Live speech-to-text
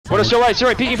What is still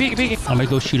right, peeking. I'm gonna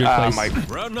go shoot her twice.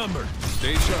 Round number.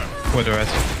 Stay sharp. Where the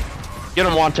rest? Get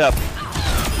him one tap.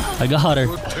 I got her.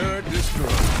 Turret destroyed.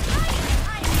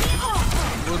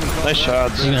 Nice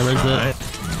shots. You're gonna res that.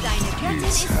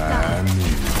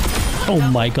 Oh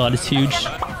my god, it's huge.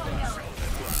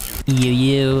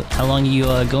 You. How long are you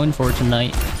going for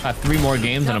tonight? 3 more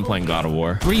games and I'm playing God of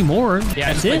War. 3 more?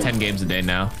 Yeah, I That's just play it? 10 games a day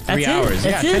now. 3 That's hours.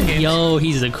 It? That's yeah, 10 it? games. Yo,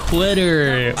 he's a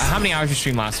quitter. How many hours you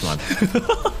stream last month?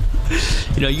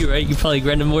 You know, you're right. You probably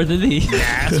grinded more than me.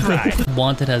 That's right.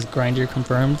 Wanted has grinder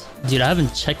confirmed. Dude, I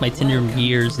haven't checked my Tinder in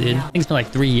years, dude. I think it's been like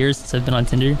 3 years since I've been on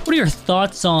Tinder. What are your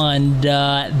thoughts on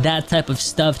that type of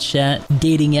stuff, chat?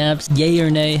 Dating apps, yay or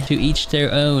nay? To each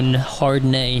their own. Hard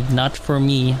nay. Not for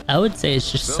me. I would say it's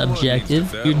just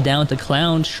subjective. You're down to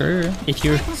clown, sure. If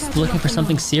you're looking for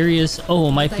something serious, oh,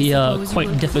 it might be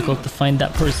quite difficult to find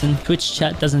that person. Twitch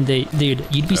chat doesn't date. Dude,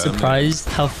 you'd be surprised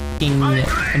how fucking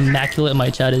immaculate my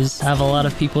chat is. I have a lot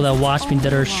of people that watch me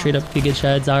that are straight up Giga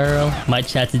Chads IRL. My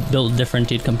chat is built different,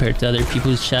 dude, compared to other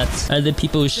people's chats. Other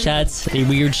people's chats, a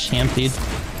weird champ, dude.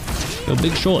 Yo,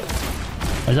 big short.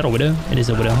 Oh, is that a widow? It is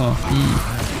a widow, huh?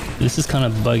 This is kind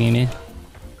of bugging me.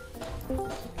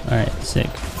 Alright, sick.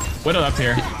 Widow up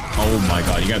here. Oh my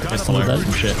god, you got the pistol What or was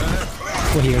some shit.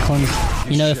 What here, clones?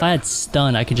 You know, if I had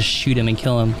stun, I could just shoot him and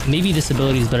kill him. Maybe this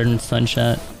ability is better than stun,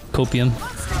 chat. Copium.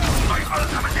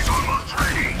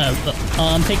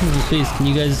 I'm taking some space. Can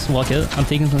you guys walk out? I'm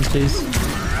taking some space.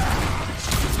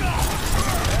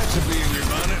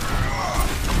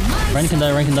 Ryan can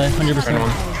die, 100%.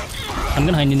 I'm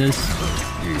gonna hide in this.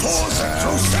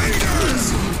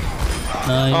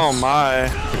 Nice. Oh my.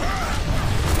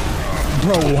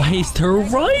 Bro, why is there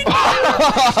right?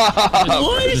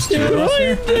 Why is there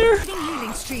right there?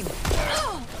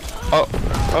 Oh.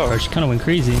 Bro, she kind of went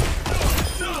crazy.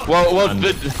 Well,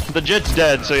 the Jet's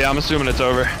dead, so yeah, I'm assuming it's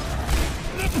over.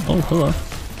 Oh, hello.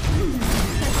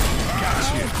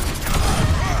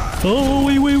 Oh,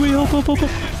 wait, up.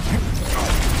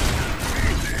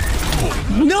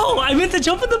 No, I meant to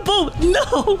jump in the boat.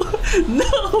 No.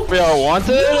 We all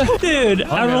wanted? Dude,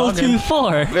 I rolled too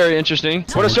far. Very interesting.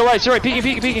 What is still right,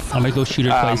 peeking. I'm gonna go shoot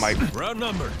her twice. Round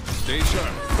number. Stay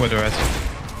sharp. Where the rest?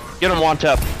 Get him one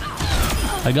tap.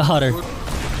 I got her.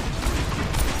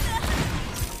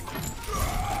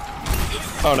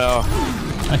 Oh no.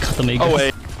 I got the Maker. Oh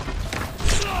wait.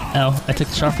 Ow, I took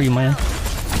the shot for you, Maya.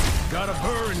 Got a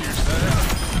burr in your side.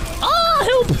 Ah,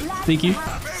 help! Thank you.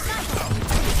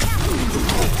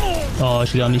 Oh,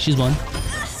 she got me. She's one.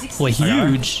 Wait,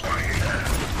 huge. She's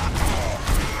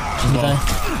gonna die.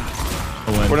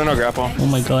 We're in no grapple. Oh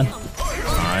my god.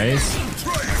 Nice.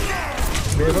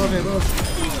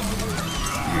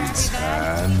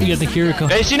 You got the Kiriko.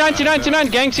 Hey, C9,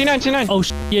 gang, C9. Oh,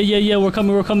 yeah, we're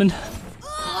coming.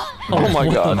 Oh my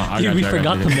god. Dude, we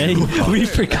forgot the May. We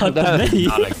forgot the May.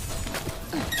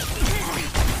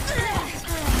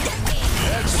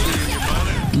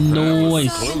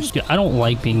 Nice. Dude, I don't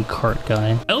like being cart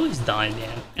guy. I always die,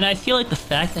 man. And I feel like the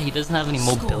fact that he doesn't have any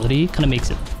mobility kind of makes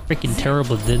it freaking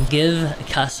terrible, dude. Give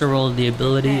Casserole the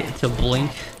ability to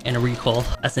blink and recall.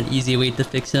 That's an easy way to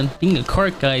fix him. Being a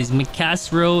cart guy,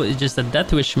 Casserole is just a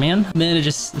death wish, man. Man,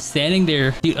 just standing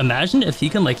there. Dude, imagine if he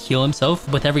can like heal himself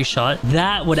with every shot.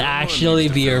 That would actually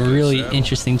be a really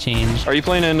interesting change. Are you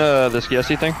playing in this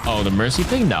cassidy thing? Oh, the Mercy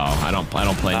thing? No, I don't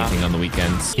play anything on the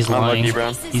weekends. He's lying. Unlucky,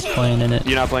 bro. He's playing in it.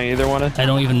 You're not playing either one? I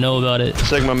don't even know about it.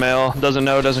 Sigma male, doesn't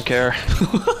know, doesn't care.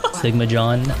 Sigma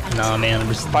John. Nah, man, I'm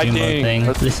just doing my thing.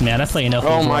 Listen, man, I play enough. Oh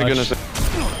Overwatch. my goodness.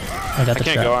 I got the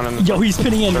can't trap. go on in the Yo, he's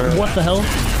spinning in. What the hell?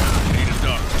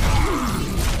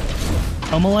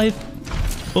 I'm alive.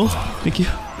 Oh, thank you.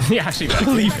 He actually got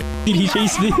Holy f***, he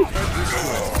chased me.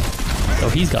 Oh,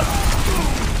 he got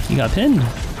pinned.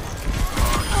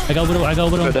 I got Widow.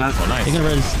 Oh, nice. Taking a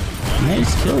res.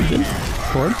 Nice kill, dude.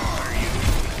 Cord.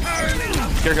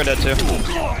 Kiriko dead too.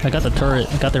 I got the turret.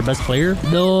 I got their best player.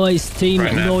 Nice team.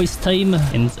 Nice time.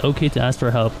 And it's okay to ask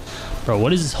for help. Bro,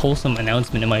 what is this wholesome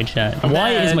announcement in my chat?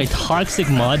 Why is my toxic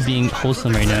mod being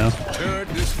wholesome right now?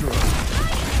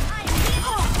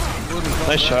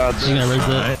 Nice shots. I'm gonna res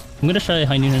that. I'm gonna try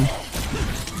high Noonan.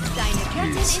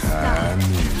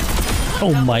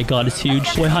 Oh my god, it's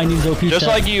huge. Boy, high Noon's OP. Just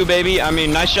like you, baby. I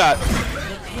mean, nice shot.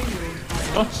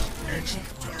 Oh.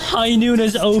 High Noon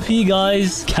is OP,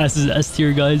 guys. Cass is S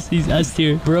tier, guys. He's S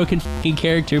tier. Broken f***ing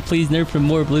character. Please nerf him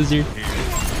more, Blizzard.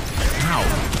 Ow.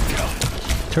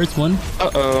 Turret's one.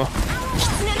 Uh-oh.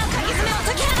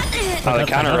 Oh, the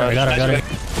counter rush. I got her.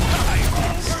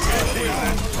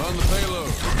 On the payload.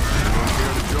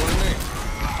 Here to join me.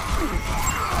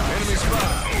 Enemy spot.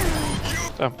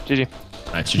 Oh, GG.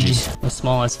 Nice, GG's. The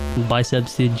smallest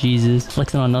biceps, dude. Jesus.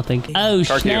 Flexing on nothing. Oh,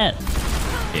 Tark you. shit.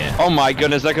 Yeah. Oh my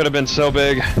goodness, that could have been so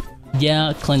big.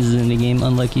 Yeah, cleanses in the game.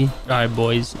 Unlucky. Alright,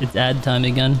 boys. It's ad time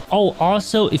again. Oh,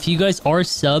 also, if you guys are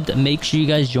subbed, make sure you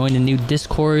guys join the new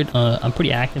Discord. I'm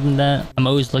pretty active in that. I'm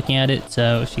always looking at it.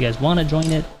 So if you guys want to join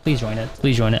it, please join it.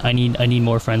 Please join it. I need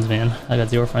more friends, man. I got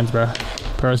 0 friends, bro.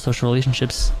 Parasocial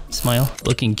relationships. Smile.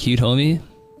 Looking cute, homie.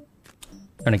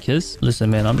 Trying to kiss? Listen,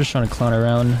 man, I'm just trying to clown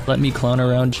around. Let me clown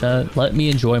around, chat. Let me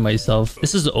enjoy myself.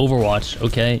 This is Overwatch,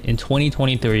 okay? In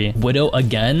 2023. Widow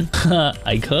again?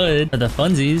 I could. For the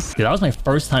funsies. Dude, that was my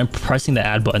first time pressing the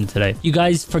ad button today. You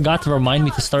guys forgot to remind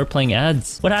me to start playing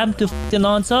ads. What happened to the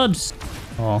non-subs?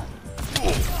 Oh.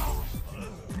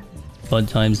 Fun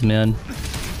times, man.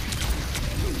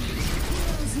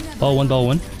 Ball one, ball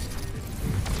one.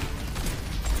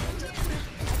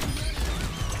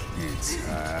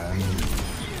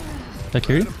 Back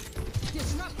here.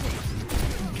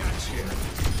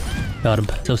 Got him.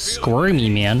 So squirmy,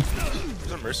 man.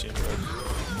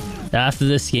 After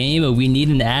this game, we need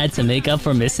an ad to make up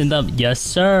for missing them. Yes,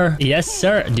 sir. Yes,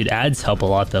 sir. Dude, ads help a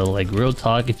lot, though. Like, real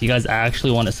talk, if you guys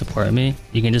actually want to support me,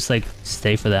 you can just, like,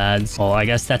 stay for the ads. Well, I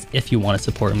guess that's if you want to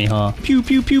support me, huh? Pew,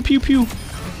 pew, pew, pew, pew.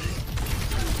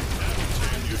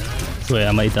 Wait,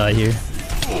 I might die here.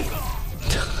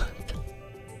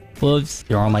 Whoops.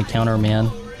 You're on my counter,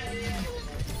 man.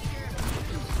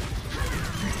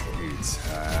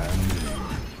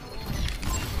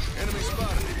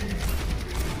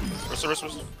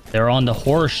 They're on the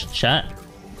horse, chat.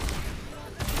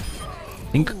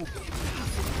 Think.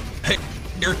 Hey,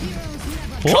 you're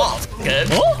Good.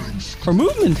 Oh, her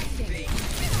movement.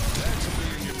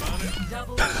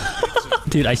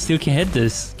 Dude, I still can't hit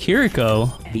this.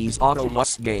 Kiriko. These auto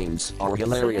lust games are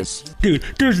hilarious. Dude,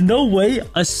 there's no way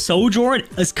a Sojourn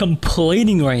is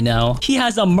complaining right now. He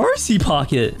has a mercy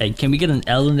pocket. Hey, can we get an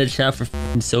L in the chat for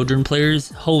Sojourn players?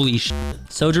 Holy sh**.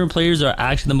 Sojourn players are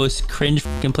actually the most cringe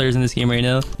players in this game right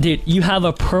now. Dude, you have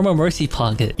a perma mercy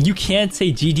pocket. You can't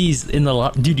say GG's in the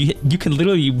lot. Dude, you can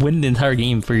literally win the entire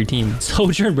game for your team.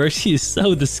 Sojourn mercy is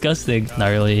so disgusting. Not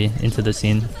really into the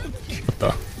scene. What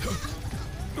the?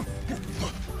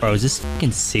 Bro, is this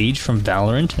fucking Sage from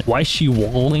Valorant? Why is she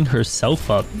walling herself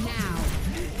up?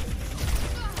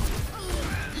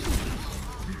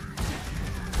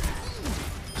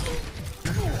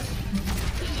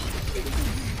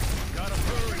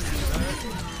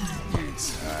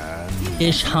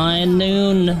 Ish high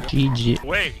noon. GG.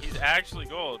 Wait, he's actually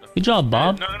gold. Good job,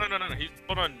 Bob. No. He's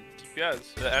gold on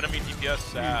DPS. The enemy DPS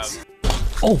Sav.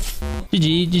 Oh,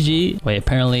 GG. Wait,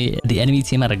 apparently the enemy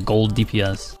team had a gold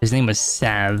DPS. His name was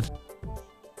Sav.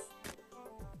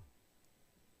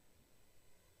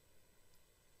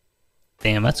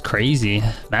 Damn, that's crazy.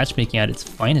 Matchmaking at its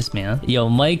finest, man. Yo,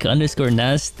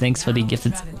 Mike_Nest, thanks for the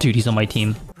gifted. Dude, he's on my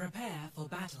team. Prepare for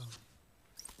battle.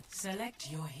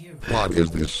 Select your hero. What is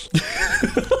this?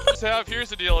 Sav, here's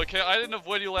the deal, okay? I didn't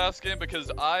avoid you last game because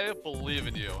I believe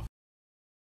in you.